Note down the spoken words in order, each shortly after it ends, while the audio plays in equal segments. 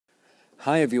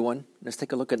Hi everyone, let's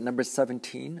take a look at number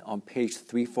 17 on page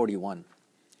 341.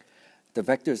 The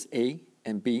vectors A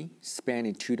and B span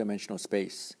in two-dimensional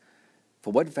space.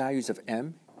 For what values of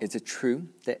m is it true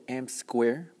that m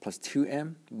squared plus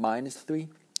 2m minus 3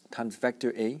 times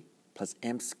vector A plus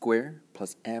m squared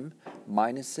plus m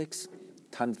minus 6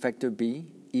 times vector B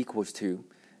equals to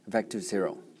vector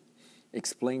 0?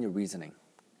 Explain your reasoning.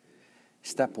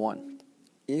 Step 1.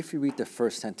 If you read the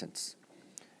first sentence,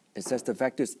 it says the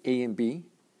vectors A and B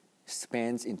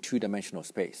spans in two-dimensional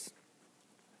space.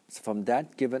 So from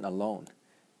that given alone,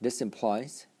 this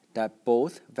implies that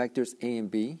both vectors A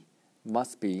and B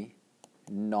must be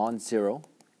non-zero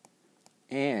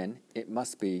and it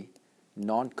must be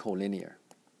non-collinear.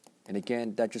 And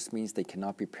again, that just means they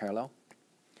cannot be parallel.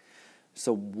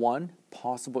 So one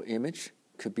possible image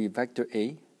could be vector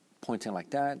A pointing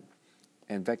like that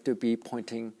and vector B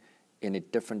pointing in a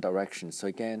different direction. So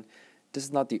again, this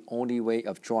is not the only way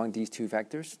of drawing these two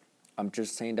vectors. I'm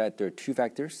just saying that there are two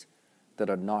vectors that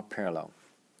are not parallel.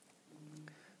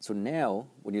 So now,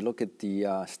 when you look at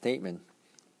the statement,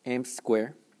 m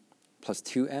squared plus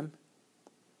 2m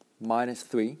minus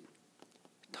 3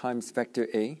 times vector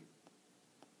A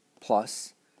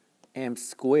plus m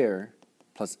squared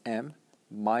plus m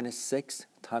minus 6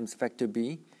 times vector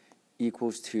B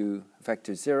equals to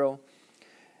vector 0.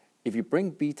 If you bring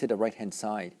B to the right-hand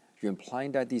side, you're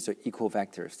implying that these are equal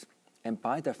vectors. And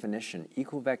by definition,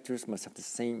 equal vectors must have the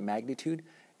same magnitude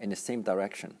and the same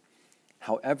direction.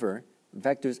 However,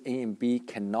 vectors A and B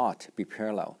cannot be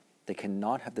parallel. They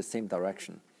cannot have the same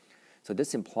direction. So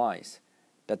this implies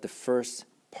that the first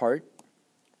part,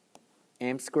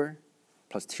 m squared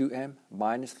plus 2m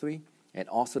minus 3, and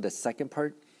also the second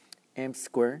part, m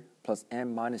squared plus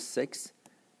m minus 6,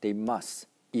 they must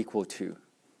equal to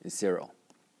 0.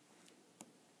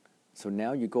 So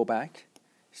now you go back,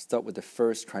 start with the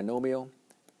first trinomial,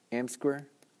 m squared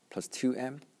plus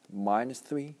 2m minus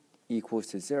 3 equals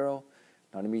to 0.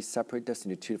 Now let me separate this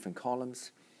into two different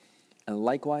columns. And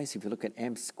likewise, if you look at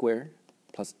m squared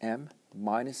plus m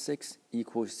minus 6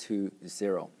 equals to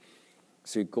 0.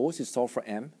 So your goal is to solve for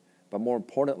m, but more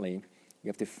importantly, you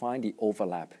have to find the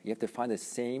overlap. You have to find the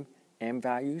same m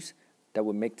values that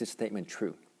will make this statement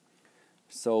true.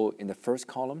 So in the first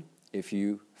column, if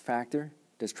you factor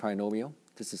this trinomial,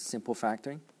 this is simple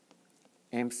factoring,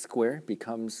 m squared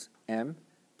becomes m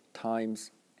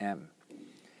times m.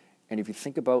 And if you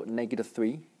think about negative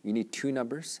 3, you need two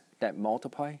numbers that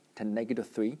multiply to negative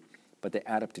 3, but they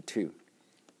add up to 2.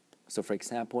 So for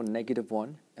example, negative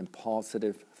 1 and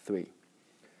positive 3.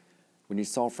 When you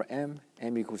solve for m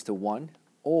equals to 1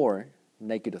 or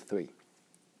negative 3.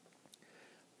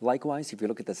 Likewise, if you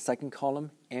look at the second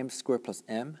column, m squared plus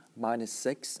m minus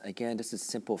 6, again, this is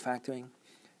simple factoring.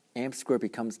 M squared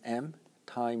becomes m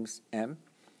times m.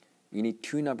 You need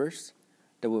two numbers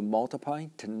that will multiply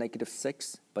to negative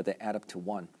 6, but they add up to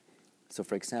 1. So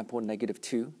for example, negative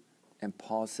 2 and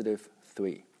positive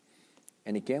 3.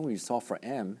 And again, when you solve for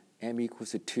m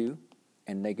equals to 2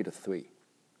 and negative 3.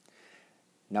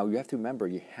 Now you have to remember,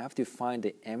 you have to find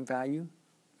the m value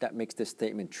that makes this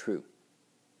statement true.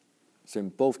 So in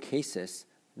both cases,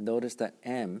 notice that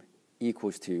m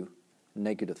equals to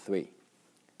negative 3.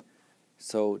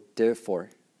 So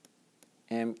therefore,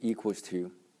 m equals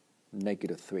to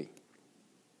negative 3.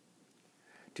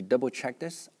 To double check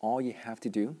this, all you have to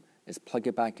do is plug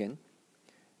it back in.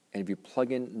 And if you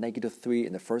plug in negative 3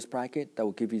 in the first bracket, that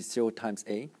will give you 0 times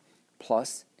a,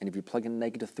 plus, and if you plug in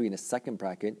negative 3 in the second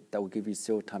bracket, that will give you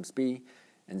 0 times b,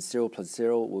 and 0 plus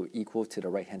 0 will equal to the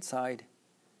right-hand side.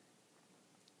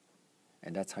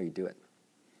 And that's how you do it.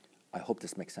 I hope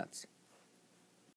this makes sense.